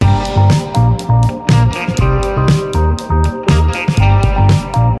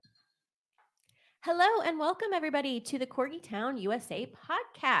welcome everybody to the Corgi Town USA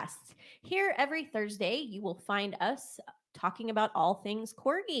podcast. Here every Thursday, you will find us talking about all things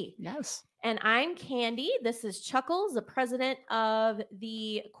Corgi. Yes. And I'm Candy. This is Chuckles, the president of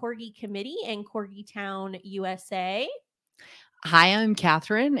the Corgi Committee and Corgi Town USA. Hi, I'm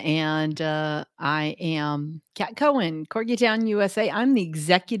Catherine, and I am Kat Cohen, Corgi Town USA. I'm the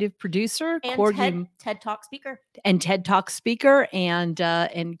executive producer, And Corgi TED Talk speaker, and TED Talk speaker, and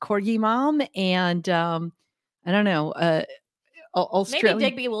Corgi mom, and I don't know, Maybe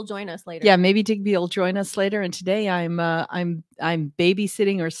Digby will join us later. Yeah, maybe Digby will join us later. And today I'm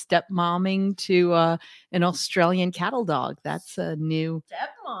babysitting or stepmomming to an Australian cattle dog. That's a new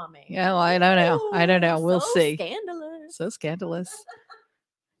stepmomming. Yeah, well, I don't know. We'll see. Scandalous. So scandalous.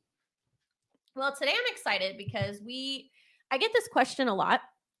 Well, today I'm excited because I get this question a lot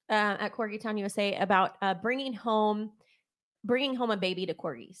at Corgi Town USA about bringing home a baby to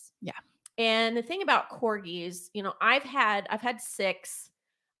corgis. Yeah. And the thing about corgis, I've had 6.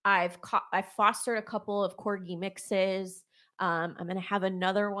 I've fostered a couple of corgi mixes. I'm going to have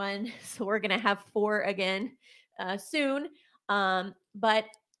another one, so we're going to have 4 again soon. But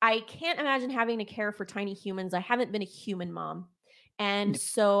I can't imagine having to care for tiny humans. I haven't been a human mom. And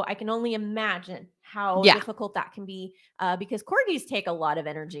so I can only imagine how difficult that can be because corgis take a lot of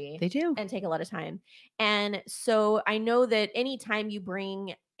energy. They do. And take a lot of time. And so I know that anytime you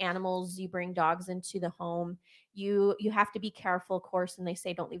bring animals, you bring dogs into the home, you have to be careful, of course. And they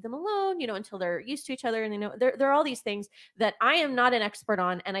say don't leave them alone, until they're used to each other. And there are all these things that I am not an expert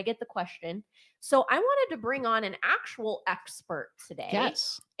on. And I get the question. So I wanted to bring on an actual expert today.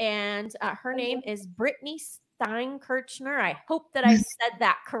 Yes. And her name is Brittany Steinkirchner. I hope that I said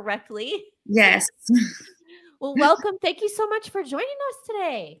that correctly. Yes. Well, welcome. Thank you so much for joining us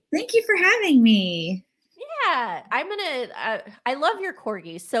today. Thank you for having me. Yeah, I love your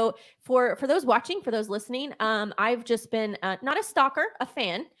corgis. So for those watching, for those listening, I've just been not a stalker, a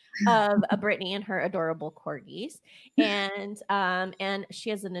fan of Brittany and her adorable corgis. And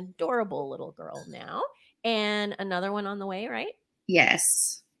she has an adorable little girl now and another one on the way, right?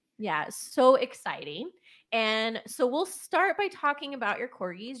 Yes. Yeah, so exciting. And so we'll start by talking about your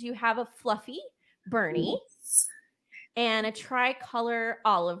corgis. You have a fluffy Bernie and a tricolor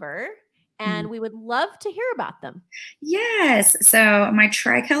Oliver. And we would love to hear about them. Yes. So my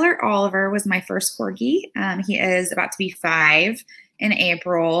tricolor Oliver was my first corgi. He is about to be 5 in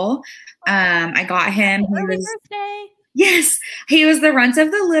April. I got him. Early birthday. Yes. He was the runt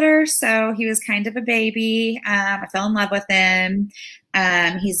of the litter. So he was kind of a baby. I fell in love with him.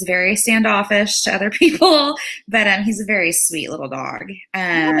 He's very standoffish to other people, but he's a very sweet little dog. You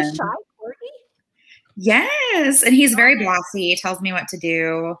have a shy corgi? Yes. And he's very bossy. He tells me what to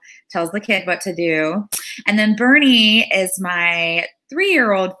do, tells the kid what to do. And then Bernie is my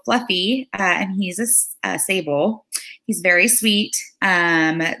 3-year-old Fluffy, and he's a sable. He's very sweet,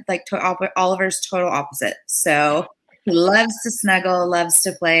 like Oliver's total opposite. So he loves to snuggle, loves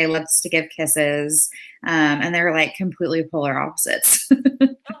to play, loves to give kisses. And they're like completely polar opposites.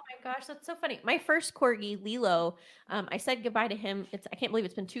 Gosh, that's so funny. My first corgi, Lilo, I said goodbye to him. I can't believe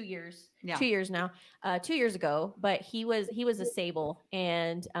it's been 2 years. Yeah. 2 years now. 2 years ago, but he was a sable,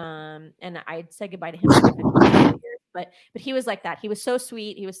 and I said goodbye to him. But he was like that. He was so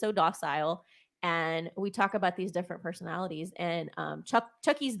sweet. He was so docile. And we talk about these different personalities. And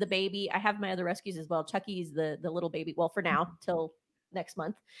Chucky's the baby. I have my other rescues as well. Chucky's the little baby. Well, for now, till next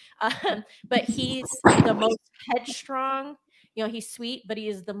month. But he's the most headstrong. He's sweet, but he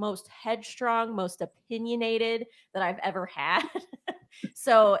is the most headstrong, most opinionated that I've ever had.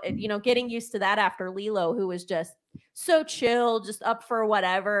 So, getting used to that after Lilo, who was just so chill, just up for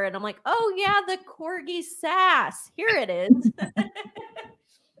whatever. And I'm like, oh yeah, the corgi sass. Here it is.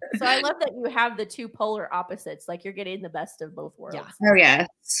 So I love that you have the 2 polar opposites. Like you're getting the best of both worlds. Yeah. Oh yes.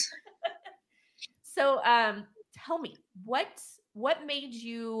 So tell me, what made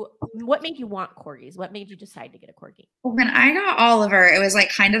you want corgis? What made you decide to get a corgi? When I got Oliver, it was like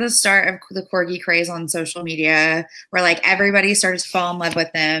kind of the start of the corgi craze on social media where like everybody started to fall in love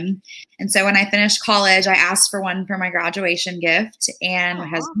with them. And so when I finished college, I asked for one for my graduation gift and my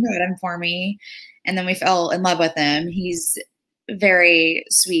husband got him for me. And then we fell in love with him. He's very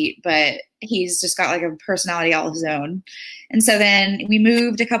sweet, but he's just got like a personality all his own. And so then we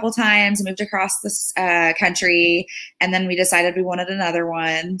moved a couple times, moved across this country, and then we decided we wanted another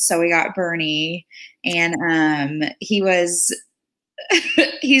one. So we got Bernie, and he was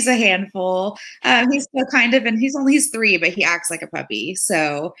He's a handful. He's still kind of, and he's 3, but he acts like a puppy.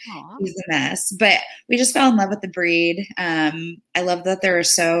 So Aw. he's a mess. But we just fell in love with the breed. I love that they're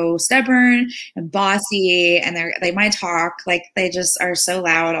so stubborn and bossy, and they might talk, like they just are so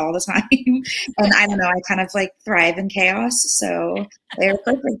loud all the time. And I don't know, I kind of like thrive in chaos. So they're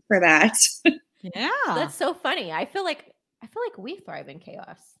perfect for that. Yeah. That's so funny. I feel like we thrive in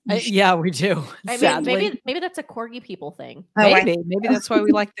chaos. Yeah, we do. I mean, Sadly. maybe that's a corgi people thing. Oh, Maybe that's why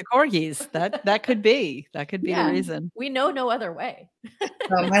we like the corgis. That could be Yeah. the reason. We know no other way.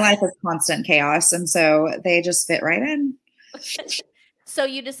 So my life is constant chaos, and so they just fit right in. So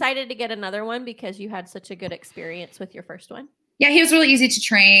you decided to get another one because you had such a good experience with your first one? Yeah, he was really easy to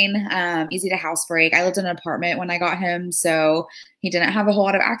train, easy to housebreak. I lived in an apartment when I got him, so he didn't have a whole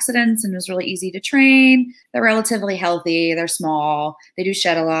lot of accidents and was really easy to train. They're relatively healthy. They're small. They do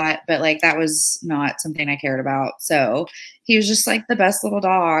shed a lot, but like that was not something I cared about. So he was just like the best little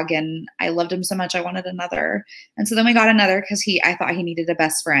dog, and I loved him so much I wanted another. And so then we got another because I thought he needed a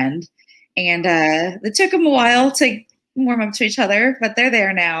best friend. And it took him a while to warm up to each other, but they're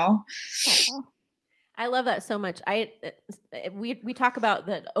there now. I love that so much. We talk about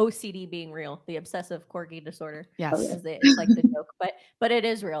the OCD being real, the obsessive corgi disorder. Yes. It's like the joke, but it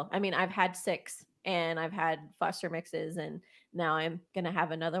is real. I mean, I've had 6 and I've had foster mixes, and now I'm gonna have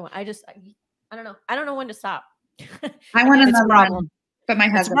another one. I don't know. I don't know when to stop. I want It's a another problem. one, but my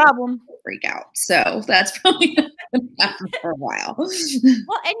It's a husband problem. will freak out, so that's probably not gonna happen for a while.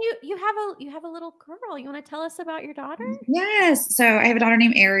 Well, and you have a little girl. You want to tell us about your daughter? Yes. So I have a daughter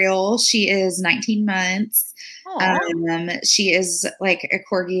named Ariel. She is 19 months. Aw. She is like a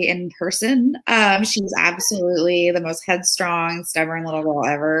corgi in person. She's absolutely the most headstrong, stubborn little girl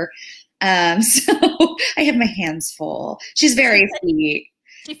ever. So I have my hands full. She's very sweet.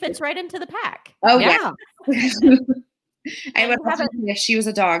 She fits right into the pack. Oh Yeah. yeah. I would have have if she was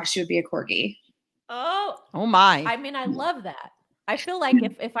a dog, she would be a corgi. Oh my. I mean, I love that. I feel like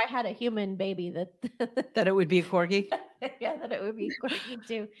if I had a human baby That it would be a corgi. yeah, that it would be corgi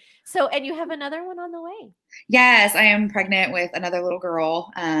too. So, and you have another one on the way. Yes, I am pregnant with another little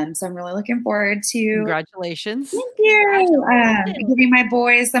girl. So I'm really looking forward to. Congratulations. Thank you. Giving my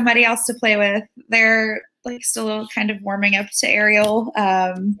boys somebody else to play with. They're like still kind of warming up to Ariel.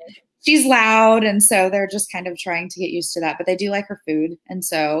 She's loud, and so they're just kind of trying to get used to that. But they do like her food, and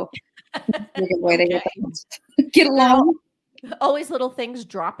so it's a good way to get along. Always little things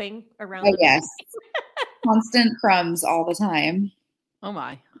dropping around. Oh yes, constant crumbs all the time. Oh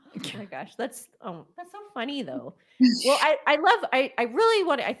my. Oh my gosh, that's so funny though. Well, I really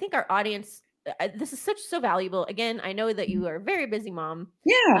want to. I think our audience. This is so valuable. Again, I know that you are a very busy mom.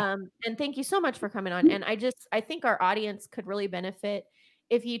 Yeah. And thank you so much for coming on. And I think our audience could really benefit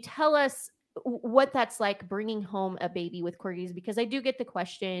if you tell us what that's like bringing home a baby with corgis, because I do get the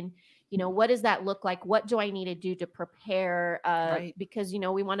question, what does that look like? What do I need to do to prepare? Right. Because,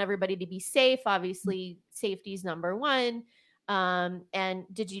 we want everybody to be safe. Obviously, safety is number one. And can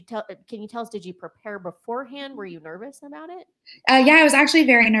you tell us, did you prepare beforehand? Were you nervous about it? Yeah, I was actually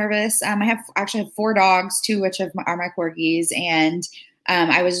very nervous. I actually have 4 dogs, 2 which are my corgis, and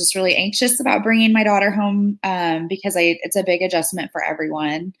I was just really anxious about bringing my daughter home because it's a big adjustment for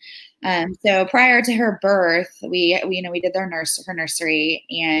everyone. So prior to her birth, we did her nursery,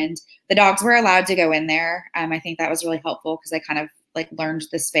 and the dogs were allowed to go in there. I think that was really helpful because I kind of like learned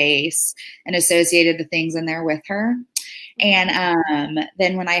the space and associated the things in there with her. And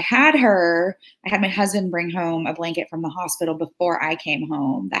then when I had her, I had my husband bring home a blanket from the hospital before I came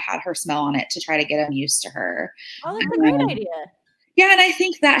home that had her smell on it to try to get him used to her. Oh, that's a great idea. Yeah, and I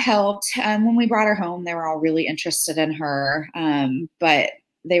think that helped. When we brought her home, they were all really interested in her, but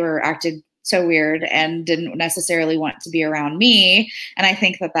they were acted so weird and didn't necessarily want to be around me. And I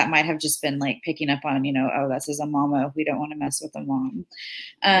think that might have just been like picking up on, oh, this is a mama. We don't want to mess with a mom.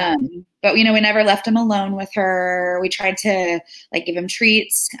 But, we never left him alone with her. We tried to like give him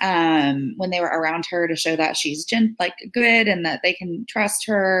treats when they were around her to show that she's good and that they can trust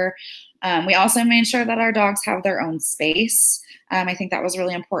her. We also made sure that our dogs have their own space. I think that was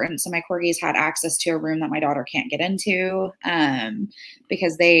really important. So my corgis had access to a room that my daughter can't get into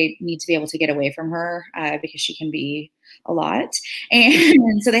because they need to be able to get away from her because she can be a lot.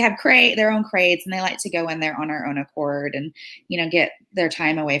 And so they have their own crates, and they like to go in there on their own accord and, get their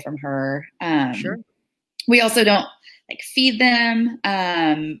time away from her. Sure. We also don't like feed them.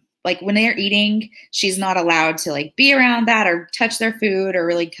 Like when they're eating, she's not allowed to like be around that or touch their food or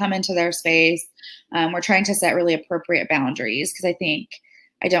really come into their space. We're trying to set really appropriate boundaries because I think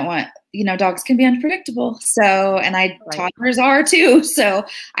I don't want, dogs can be unpredictable. So, and Right. toddlers are too. So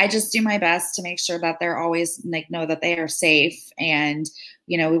I just do my best to make sure that they're always like, know that they are safe. And,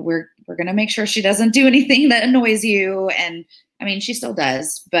 we're going to make sure she doesn't do anything that annoys you. And I mean, she still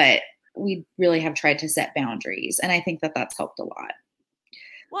does, but we really have tried to set boundaries. And I think that that's helped a lot.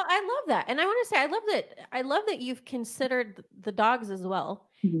 Well, I love that. And I want to say, I love that you've considered the dogs as well.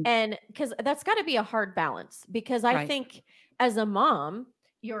 Mhm. And because that's got to be a hard balance, because I Right. think as a mom,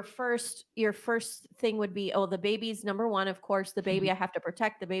 your first thing would be, oh, the baby's number one. Of course, the baby I have to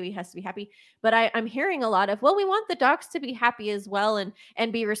protect. The baby has to be happy. But I'm hearing a lot of, well, we want the dogs to be happy as well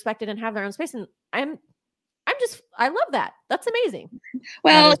and be respected and have their own space. And I love that. That's amazing.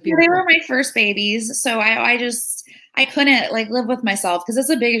 Well, is they beautiful. were my first babies, so I couldn't like live with myself because it's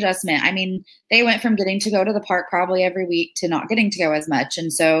a big adjustment. I mean, they went from getting to go to the park probably every week to not getting to go as much,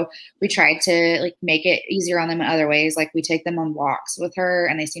 and so we tried to like make it easier on them in other ways. Like we take them on walks with her,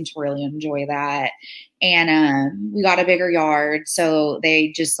 and they seem to really enjoy that. And we got a bigger yard, so they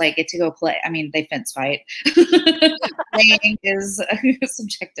just like get to go play. I mean, they fence fight. Playing is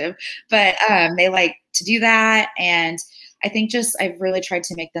subjective, but they like to do that. And I think I've really tried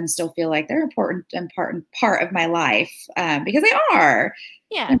to make them still feel like they're important and part of my life because they are.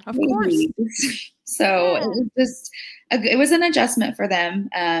 Yeah, of course. So Yeah. it was an adjustment for them.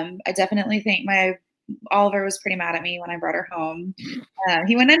 I definitely think Oliver was pretty mad at me when I brought her home.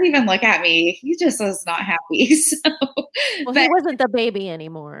 He wouldn't even look at me. He just was not happy. So, Well, he wasn't the baby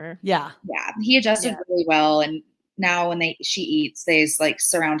anymore. Yeah. yeah, he adjusted really well. And now when she eats, they like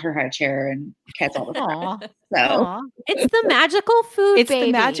surround her high chair and catch all the Aw. stuff. So Aw. It's the magical food It's baby.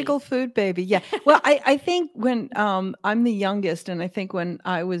 the magical food baby. Yeah. Well, I think when I'm the youngest, and I think when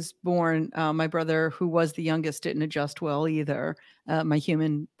I was born, my brother, who was the youngest, didn't adjust well either. My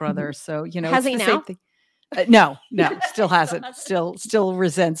human brother. So, Has it's he the same now? thing. No, still hasn't. Still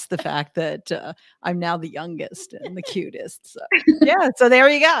resents the fact that I'm now the youngest and the cutest. So yeah, so there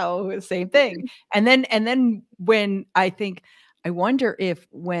you go. Same thing. And then when I wonder if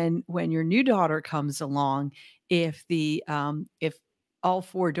when your new daughter comes along, if if all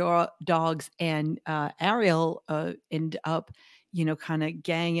four dogs and Ariel end up, kind of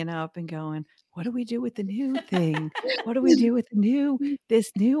ganging up and going, what do we do with the new thing? What do we do with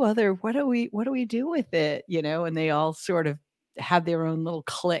this new other? What do we do with it? And they all sort of have their own little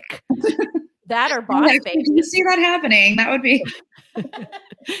clique. That or boss do you baby. see that happening? That would be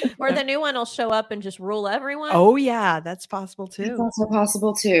Or the new one will show up and just rule everyone. Oh yeah, that's possible it's too. also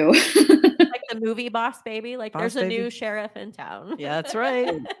possible too. Like the movie Boss Baby. Like Boss there's a Baby. new sheriff in town. Yeah, that's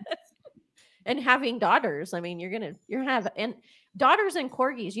right. And having daughters. I mean, you're gonna have and daughters and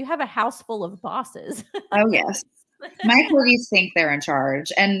corgis, you have a house full of bosses. Oh yes. My corgis think they're in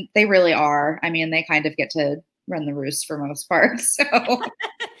charge, and they really are. I mean, they kind of get to run the roost for most part. So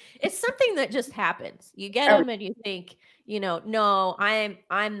It's something that just happens. You get them and you think, no,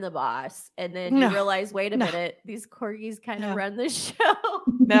 I'm the boss. And then you No, realize, wait a no. minute, these corgis kind of No. run the show.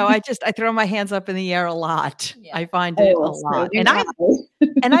 No, I throw my hands up in the air a lot. Yeah. I find it a so lot. do And I.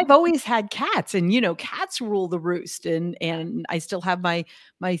 and I've always had cats, and cats rule the roost, and I still have my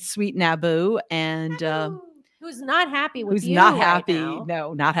sweet Naboo, and who's not happy with who's you not right happy. now.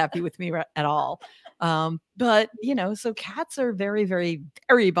 No, not happy with me at all. But so cats are very, very,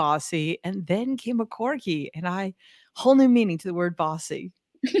 very bossy. And then came a corgi, and whole new meaning to the word bossy.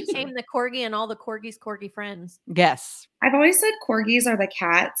 Came the corgi and all the corgis' corgi friends. Yes. I've always said corgis are the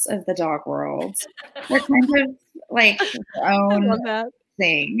cats of the dog world. They're kind of like their own that.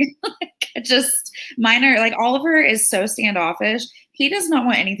 thing. Mine are like Oliver is so standoffish. He does not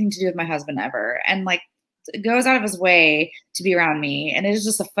want anything to do with my husband ever. And like goes out of his way to be around me. And it is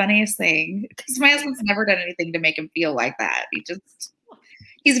just the funniest thing because my husband's never done anything to make him feel like that.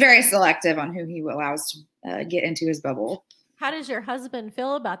 He's very selective on who he allows to get into his bubble. How does your husband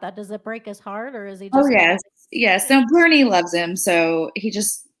feel about that? Does it break his heart, or is he just? Oh yes. Yes. So Bernie loves him. So he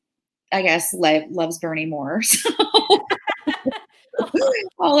just, I guess, loves Bernie more. So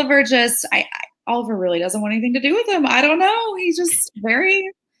Oliver Oliver really doesn't want anything to do with him. I don't know. He's just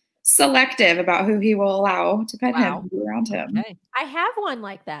very selective about who he will allow to pet him and be around him. Okay. I have one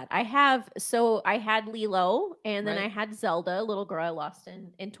like that. I had Lilo, and then Right. I had Zelda, a little girl I lost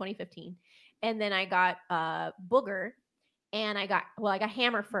in 2015. And then I got Booger, and I got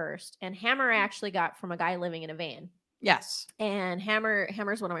Hammer first. And Hammer I actually got from a guy living in a van. Yes. And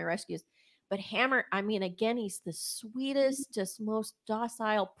Hammer's one of my rescues. But Hammer, I mean, again, he's the sweetest, just most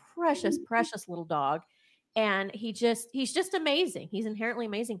docile, precious little dog. And he's just amazing. He's inherently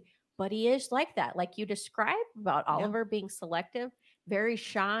amazing. But he is like that, like you described about Oliver being selective, very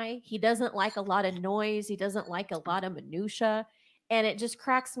shy. He doesn't like a lot of noise. He doesn't like a lot of minutia. And it just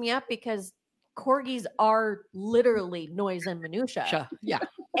cracks me up because corgis are literally noise and minutia. Yeah.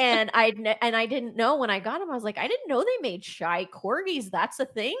 And I didn't know when I got him. I was like, I didn't know they made shy corgis. That's a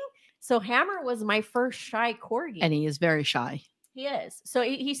thing. So Hammer was my first shy corgi. And he is very shy. He is. So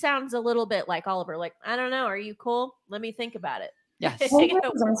he sounds a little bit like Oliver. Like, I don't know. Are you cool? Let me think about it. Yes. Oliver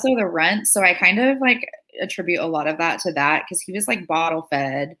was also the runt, so I kind of like attribute a lot of that to that because he was like bottle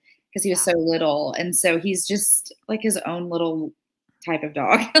fed because he was so little, and so he's just like his own little type of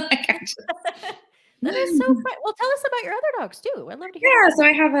dog. That is so fun. Well, tell us about your other dogs too. I'd love to hear. Yeah, so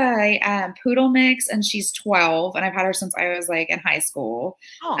I have a poodle mix, and she's 12, and I've had her since I was like in high school.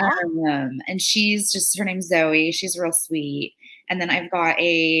 And she's just, her name's Zoe. She's real sweet. And then I've got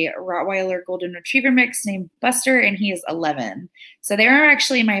a Rottweiler Golden Retriever mix named Buster, and he is 11. So they were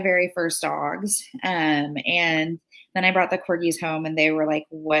actually my very first dogs. And then I brought the corgis home, and they were like,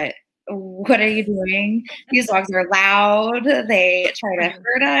 what are you doing? These dogs are loud. They try to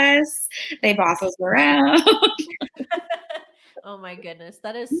hurt us. They boss us around. Oh my goodness.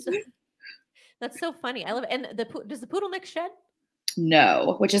 That's so funny. I love it. And does the poodle mix shed?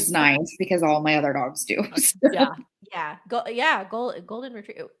 No, which is nice because all my other dogs do. Golden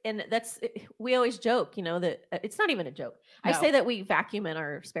retriever. And we always joke, that it's not even a joke. No. I say that we vacuum in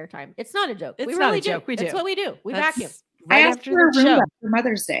our spare time. It's not a joke. It's we not really a joke. do. We do. That's what we do. We vacuum. Right, I asked for a Roomba for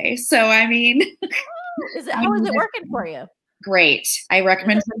Mother's Day. So, I mean. How is it working for you? Great. I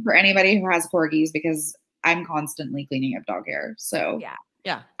recommend it for anybody who has corgis because I'm constantly cleaning up dog hair. So, yeah.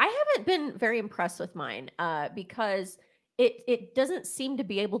 I haven't been very impressed with mine because it doesn't seem to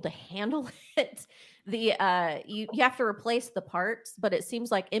be able to handle it. You have to replace the parts, but it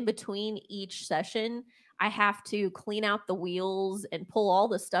seems like in between each session, I have to clean out the wheels and pull all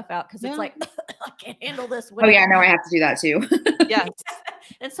the stuff out because it's like I can't handle this. Oh yeah, no, I have to do that too. Yeah.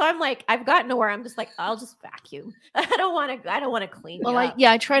 And so I'm like, I've gotten to where I'm just like, I'll just vacuum. I don't want to clean. Well,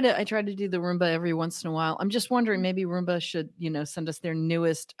 I try to do the Roomba every once in a while. I'm just wondering, maybe Roomba should, send us their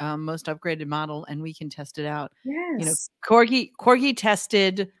newest, most upgraded model, and we can test it out. Yes. Corgi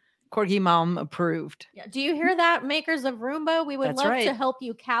tested, Corgi mom approved. Yeah. Do you hear that, makers of Roomba? We would love right. to help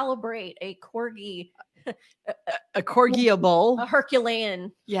you calibrate a corgi. A corgiable, a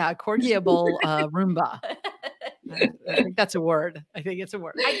Herculean. Yeah, a corgiable Roomba. I think that's a word. I think it's a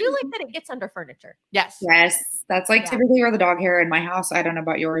word. I do like that it gets under furniture. Yes. That's like typically where the dog hair in my house, I don't know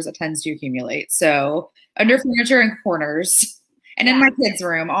about yours, it tends to accumulate. So under furniture and corners and in my kids'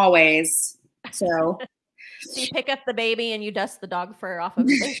 room always. So you pick up the baby and you dust the dog fur off of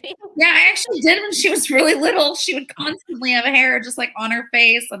the baby. Yeah, I actually did when she was really little. She would constantly have hair just like on her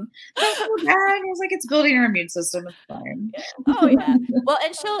face, and that's so bad. I was like, it's building her immune system. It's fine. Oh yeah. Well,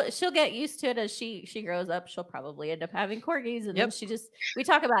 and she'll get used to it as she grows up. She'll probably end up having corgis, and then we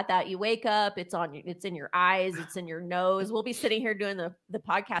talk about that. You wake up, it's in your eyes, it's in your nose. We'll be sitting here doing the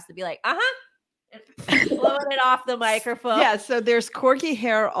podcast and be like, blowing it off the microphone. Yeah, so there's corgi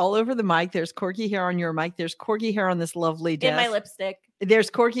hair all over the mic. There's corgi hair on your mic. There's corgi hair on this lovely desk. In my lipstick.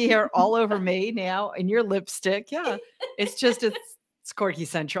 There's corgi hair all over me now in your lipstick. Yeah, it's corgi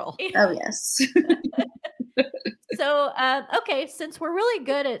central. Oh, yes. So, okay, since we're really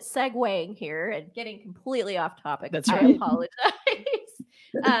good at segueing here and getting completely off topic, that's right. I apologize.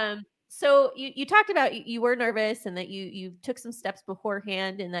 So you talked about you were nervous and that you took some steps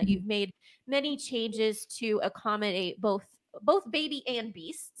beforehand and that you've made many changes to accommodate both baby and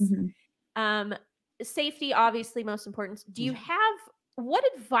beasts. Mm-hmm. Safety, obviously, most important. What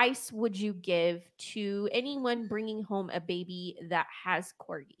advice would you give to anyone bringing home a baby that has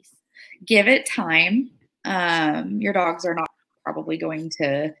corgis? Give it time. Your dogs are not probably going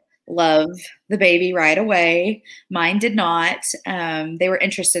to love the baby right away. Mine did not. They were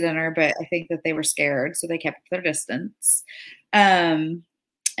interested in her, but I think that they were scared, so they kept their distance. And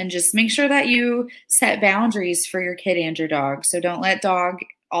just make sure that you set boundaries for your kid and your dog. So don't let dog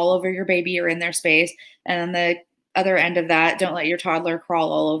all over your baby or in their space. And on the other end of that, don't let your toddler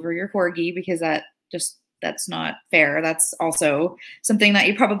crawl all over your corgi because that's not fair. That's also something that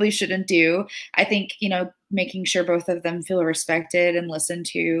you probably shouldn't do. I think, making sure both of them feel respected and listened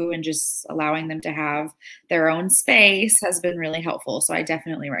to and just allowing them to have their own space has been really helpful. So I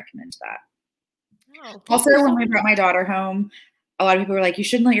definitely recommend that. Oh, also, when we brought my daughter home, a lot of people were like, you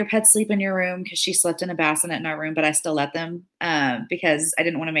shouldn't let your pet sleep in your room because she slept in a bassinet in our room, but I still let them because I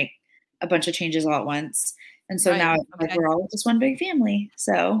didn't want to make a bunch of changes all at once. And so now we're all just one big family.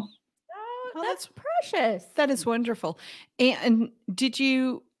 So. Oh, that's precious. That is wonderful. And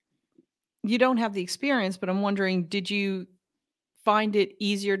you don't have the experience, but I'm wondering, did you find it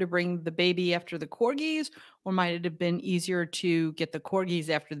easier to bring the baby after the corgis, or might it have been easier to get the corgis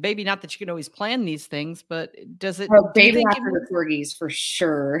after the baby? Not that you can always plan these things, but does it? Oh, Do you baby think after the corgis for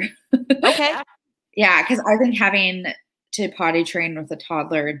sure. okay. Yeah, because I think having to potty train with a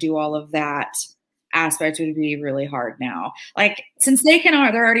toddler, do all of that aspect would be really hard now. Like, since they're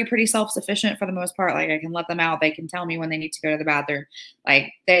already pretty self-sufficient for the most part. Like, I can let them out. They can tell me when they need to go to the bathroom.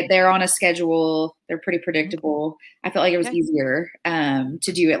 Like, they're on a schedule. They're pretty predictable. I felt like it was easier to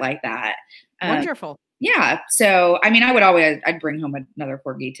do it like that. Wonderful. Yeah. So, I mean, I'd bring home another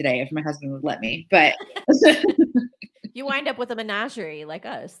corgi today if my husband would let me, but you wind up with a menagerie like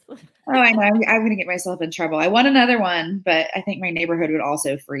us. Oh, I know. I'm going to get myself in trouble. I want another one, but I think my neighborhood would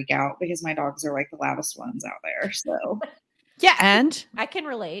also freak out because my dogs are like the loudest ones out there. So, yeah. And I can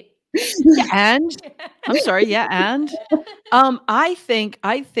relate. Yeah, and I'm sorry. Yeah. And I think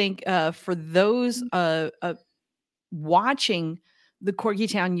for those watching the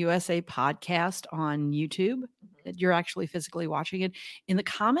Corgi Town USA podcast on YouTube, that you're actually physically watching it, in the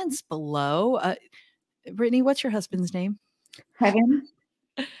comments below, Brittany, what's your husband's name? Kevin.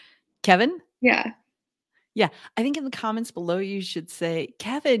 Kevin? Yeah. Yeah. I think in the comments below, you should say,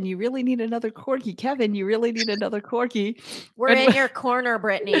 Kevin, you really need another corgi. Kevin, you really need another corgi. We're in your corner,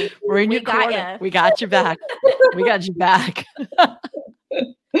 Brittany. We're in your corner. Ya. We got you back. We got you back.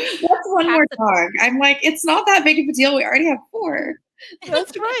 That's one more dog. I'm like, it's not that big of a deal. We already have 4.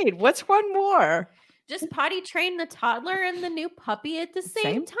 That's right. What's one more? Just potty train the toddler and the new puppy at the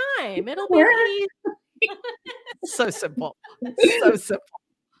same time. It'll be easy. So simple. So simple.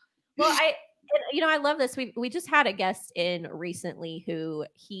 Well, I love this. We just had a guest in recently who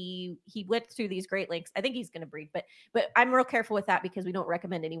he went through these great lengths. I think he's going to breed, but I'm real careful with that because we don't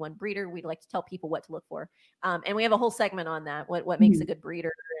recommend any one breeder. We'd like to tell people what to look for. And we have a whole segment on that. What makes a good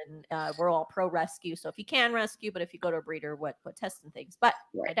breeder, and we're all pro rescue. So if you can rescue, but if you go to a breeder, what tests and things. But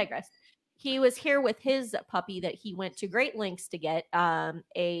I digress. He was here with his puppy that he went to great lengths to get,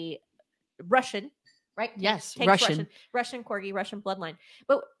 a Russian. Right? Yes, Russian corgi, Russian bloodline.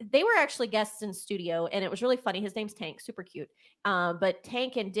 But they were actually guests in studio, and it was really funny. His name's Tank, super cute. But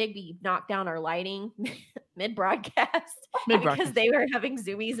Tank and Digby knocked down our lighting mid-broadcast because they were having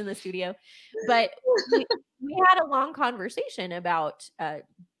zoomies in the studio. But we had a long conversation about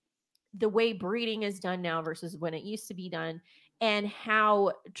the way breeding is done now versus when it used to be done, and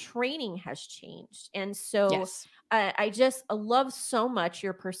how training has changed. And so I love so much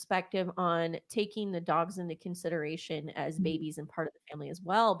your perspective on taking the dogs into consideration as babies and part of the family as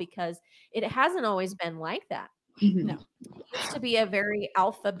well, because it hasn't always been like that. No, it used to be a very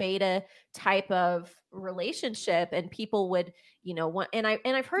alpha beta type of relationship, and people would, and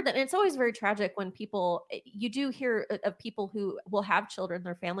I've heard that, and it's always very tragic when you do hear of people who will have children,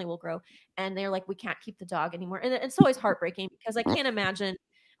 their family will grow, and they're like, we can't keep the dog anymore, and it's always heartbreaking because I can't imagine.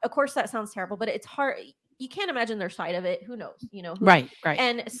 Of course, that sounds terrible, but it's hard. You can't imagine their side of it. Who knows? Right.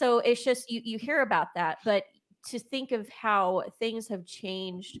 And so it's just you hear about that, but to think of how things have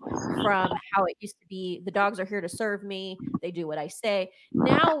changed from how it used to be, the dogs are here to serve me, they do what I say.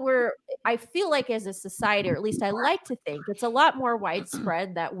 Now I feel like as a society, or at least I like to think, it's a lot more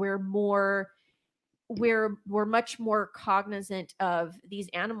widespread that we're much more cognizant of these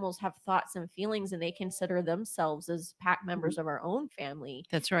animals have thoughts and feelings, and they consider themselves as pack members of our own family.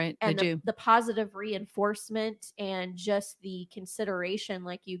 That's right. And the positive reinforcement and just the consideration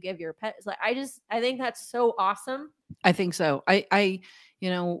like you give your pet is like, I think that's so awesome. I think so. I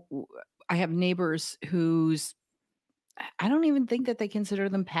have neighbors whose, I don't even think that they consider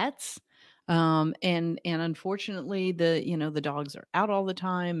them pets. And unfortunately the dogs are out all the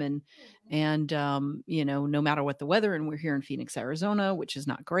time, and no matter what the weather, and we're here in Phoenix, Arizona, which is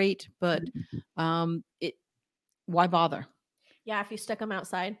not great, but why bother? Yeah, if you stuck them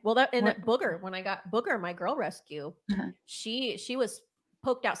outside. Well, that Booger, when I got Booger, my girl rescue, she was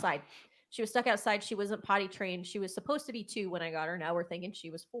poked outside. She was stuck outside. She wasn't potty trained. She was supposed to be 2 when I got her. Now we're thinking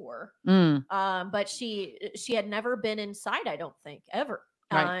she was 4. But she had never been inside, I don't think, ever.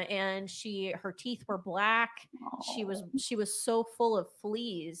 Right. And her teeth were black. Aww. She was so full of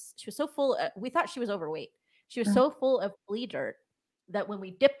fleas. She was so full. We thought she was overweight. She was so full of flea dirt that when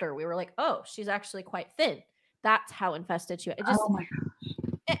we dipped her, we were like, oh, she's actually quite thin. That's how infested she was. Oh my gosh.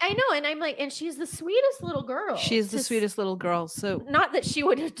 I know. And I'm like, and she's the sweetest little girl. She's the sweetest little girl. So not that she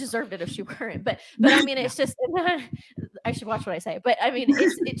would have deserved it if she weren't, but I mean, it's just, I should watch what I say, but I mean,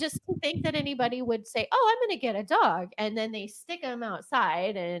 it's just to think that anybody would say, oh, I'm going to get a dog. And then they stick them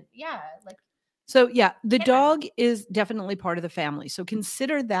outside, and so the dog is definitely part of the family. So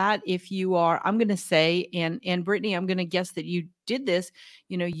consider that if you are, I'm going to say, and Brittany, I'm going to guess that you did this,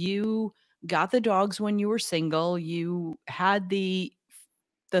 you got the dogs when you were single. You had the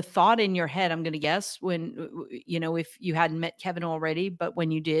thought in your head, I'm going to guess, when, if you hadn't met Kevin already, but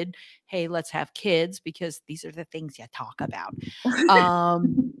when you did, hey, let's have kids, because these are the things you talk about.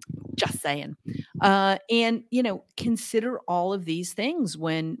 Just saying. And, consider all of these things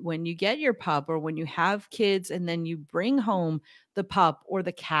when you get your pup, or when you have kids, and then you bring home the pup or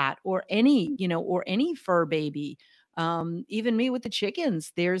the cat or any fur baby. Even me with the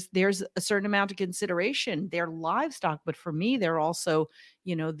chickens, there's a certain amount of consideration. They're livestock, but for me, they're also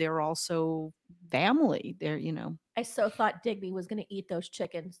family. I so thought Digby was going to eat those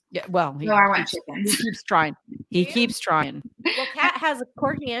chickens. Yeah, well, No, I want chickens. he keeps trying. He keeps trying. Well, Cat has a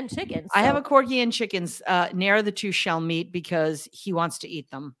corgi and chickens. I have a corgi and chickens. Ne'er the two shall meet, because he wants to eat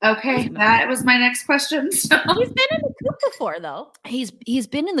them. Okay, that was my next question. So. He's been in the coop before, though. He's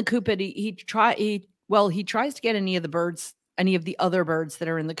been in the coop, but he tries to get any of the other birds that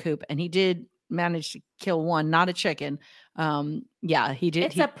are in the coop, and he did manage to kill one, not a chicken. Yeah, he did.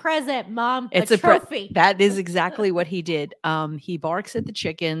 It's a present, Mom. It's a trophy. That is exactly what he did. He barks at the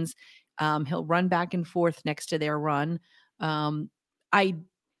chickens. He'll run back and forth next to their run. I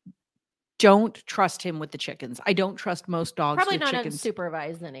don't trust him with the chickens. I don't trust most dogs. Probably with not chickens.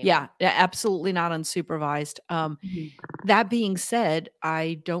 unsupervised anyway. Yeah, absolutely not unsupervised. That being said,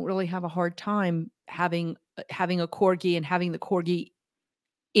 I don't really have a hard time having a corgi and having the corgi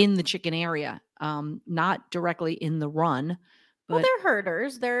in the chicken area, not directly in the run. But well, they're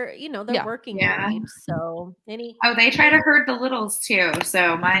herders. They're they're working breeds. So they try to herd the littles too.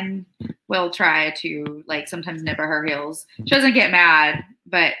 So mine will try to sometimes nip at her heels. She doesn't get mad,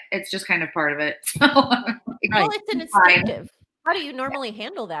 but it's just kind of part of it. Well, it's an instinctive. How do you normally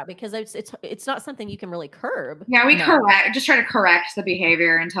handle that? Because it's not something you can really curb. Yeah, we just try to correct the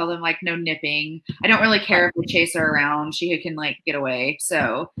behavior and tell them no nipping. I don't really care if we chase her around. She can get away.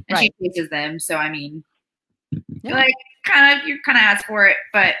 So and she chases them. So I mean, you kind of ask for it,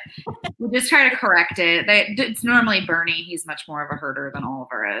 but we just try to correct it. It's normally Bernie. He's much more of a herder than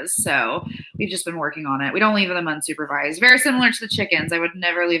Oliver is. So we've just been working on it. We don't leave them unsupervised. Very similar to the chickens. I would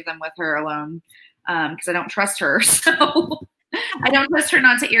never leave them with her alone because I don't trust her. So. I don't trust her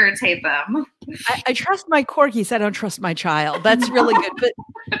not to irritate them. I trust my corgis. I don't trust my child. That's really good. But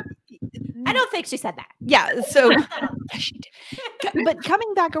I don't think she said that. Yeah. So, she did. But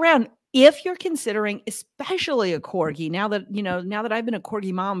coming back around, if you're considering, especially a corgi, now that I've been a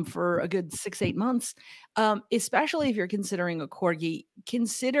corgi mom for a good 6-8 months, especially if you're considering a corgi,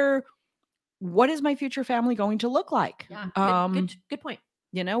 consider, what is my future family going to look like? Yeah. Good point.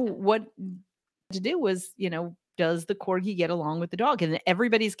 What to do was, does the corgi get along with the dog? And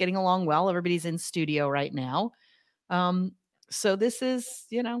everybody's getting along well. Everybody's in studio right now. So this is,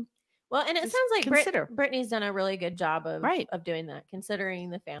 well, and it sounds like Brittany's done a really good job of doing that, considering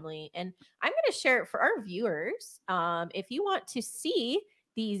the family. And I'm going to share it for our viewers. If you want to see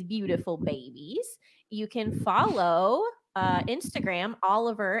these beautiful babies, you can follow Instagram,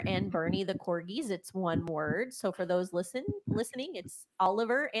 Oliver and Bernie the corgis. It's one word. So for those listening, it's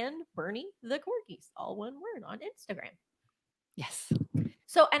Oliver and Bernie the corgis, all one word on Instagram. Yes.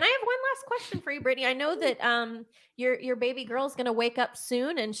 So, and I have one last question for you, Brittany. I know that your baby girl is going to wake up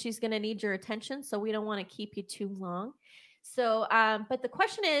soon, and she's going to need your attention. So we don't want to keep you too long. So, but the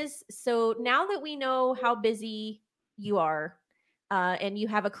question is, so now that we know how busy you are, and you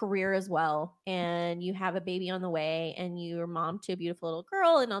have a career as well, and you have a baby on the way, and you're mom to a beautiful little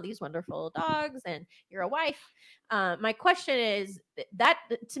girl and all these wonderful dogs, and you're a wife. My question is that,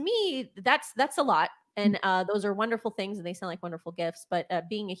 to me, that's a lot. And those are wonderful things, and they sound like wonderful gifts. But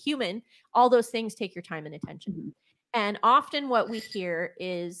being a human, all those things take your time and attention. Mm-hmm. And often what we hear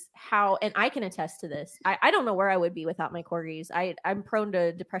is how, and I can attest to this, I don't know where I would be without my corgis. I'm prone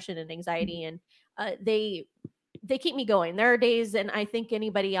to depression and anxiety, and they keep me going. There are days, and I think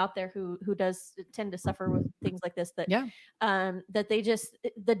anybody out there who does tend to suffer with things like this, that that they just,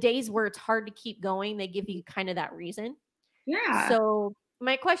 the days where it's hard to keep going, they give you kind of that reason. Yeah. So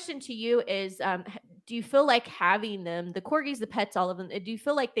my question to you is, do you feel like having them, the corgis, the pets, all of them, do you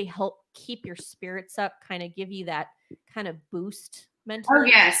feel like they help keep your spirits up, kind of give you that kind of boost mentally? Oh,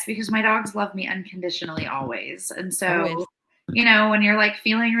 yes, because my dogs love me unconditionally always. And so, when you're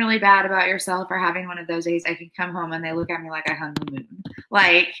feeling really bad about yourself or having one of those days, I can come home and they look at me like I hung the moon.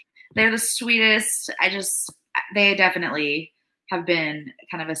 They're the sweetest. They definitely have been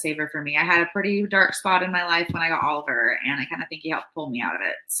kind of a saver for me. I had a pretty dark spot in my life when I got Oliver, and I kind of think he helped pull me out of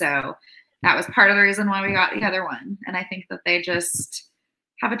it. So that was part of the reason why we got the other one. And I think that they just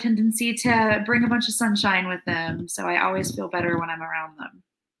have a tendency to bring a bunch of sunshine with them. So I always feel better when I'm around them.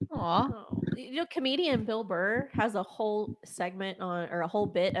 Aw. Oh, comedian Bill Burr has a whole segment on, or a whole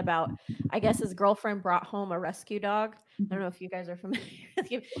bit about, I guess his girlfriend brought home a rescue dog. I don't know if you guys are familiar with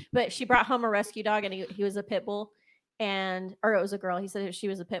him, but she brought home a rescue dog, and he was a pit bull, or it was a girl. He said she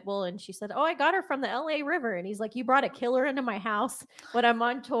was a pit bull, and she said, "Oh, I got her from the LA River." And he's like, "You brought a killer into my house when I'm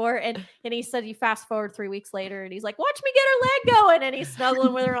on tour." And he said, "You fast forward 3 weeks later, and he's like, watch me get her leg going," and he's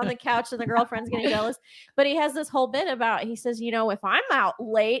snuggling with her on the couch, and the girlfriend's getting jealous. But he has this whole bit about, he says, if I'm out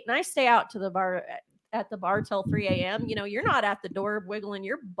late and I stay out to the bar at the bar till 3 a.m., you're not at the door wiggling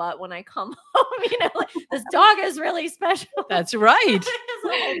your butt when I come home. This dog is really special. That's right. There's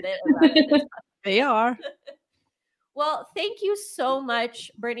a whole bit about it. They are. Well, thank you so much,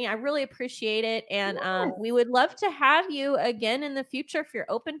 Brittany. I really appreciate it. And we would love to have you again in the future if you're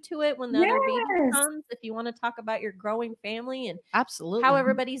open to it when the other baby comes, if you want to talk about your growing family and absolutely how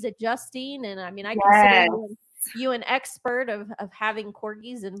everybody's adjusting. And I mean, I consider you an expert of having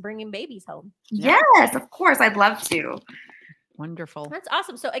corgis and bringing babies home. Yes, of course. I'd love to. Wonderful. That's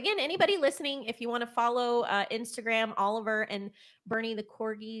awesome. So again, anybody listening, if you want to follow Instagram, Oliver and Bernie the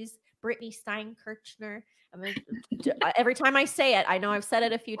Corgis, Brittany Steinkirchner. I mean, every time I say it, I know I've said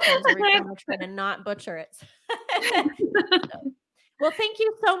it a few times. Every time I try to not butcher it. Well, thank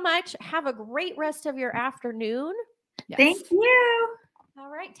you so much. Have a great rest of your afternoon. Yes. Thank you. All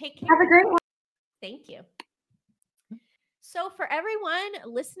right. Take care. Have a great one. Thank you. So for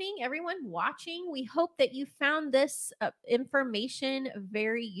everyone listening, everyone watching, we hope that you found this information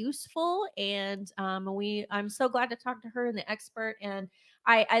very useful. And I'm so glad to talk to her and the expert. And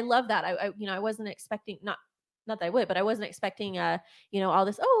I love that. I wasn't expecting, not that I would, but I wasn't expecting, all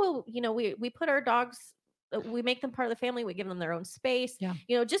this. Oh, we put our dogs, we make them part of the family. We give them their own space. Yeah.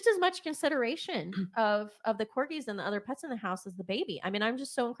 Just as much consideration of the corgis and the other pets in the house as the baby. I mean, I'm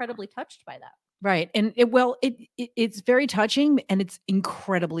just so incredibly touched by that. Right. And it's very touching, and it's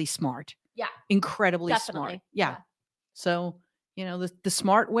incredibly smart. Yeah. Incredibly smart. Yeah. So, the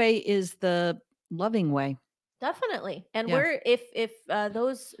smart way is the loving way. Definitely. And if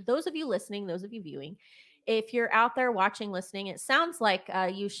those of you listening, those of you viewing, if you're out there watching, listening, it sounds like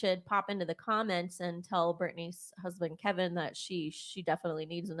you should pop into the comments and tell Brittany's husband, Kevin, that she definitely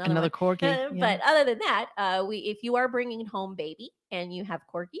needs another corgi. But other than that, if you are bringing home baby and you have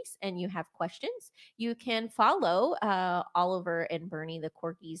corgis and you have questions, you can follow Oliver and Bernie the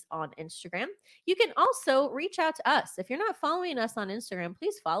Corgis on Instagram. You can also reach out to us. If you're not following us on Instagram,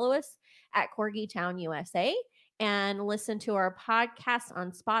 please follow us at Corgi Town USA. And listen to our podcast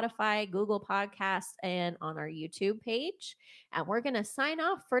on Spotify, Google Podcasts, and on our YouTube page. And we're going to sign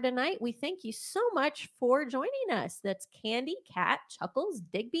off for tonight. We thank you so much for joining us. That's Candy, Kat, Chuckles,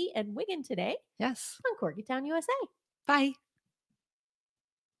 Digby, and Wiggin today. Yes. On Corgi Town USA. Bye.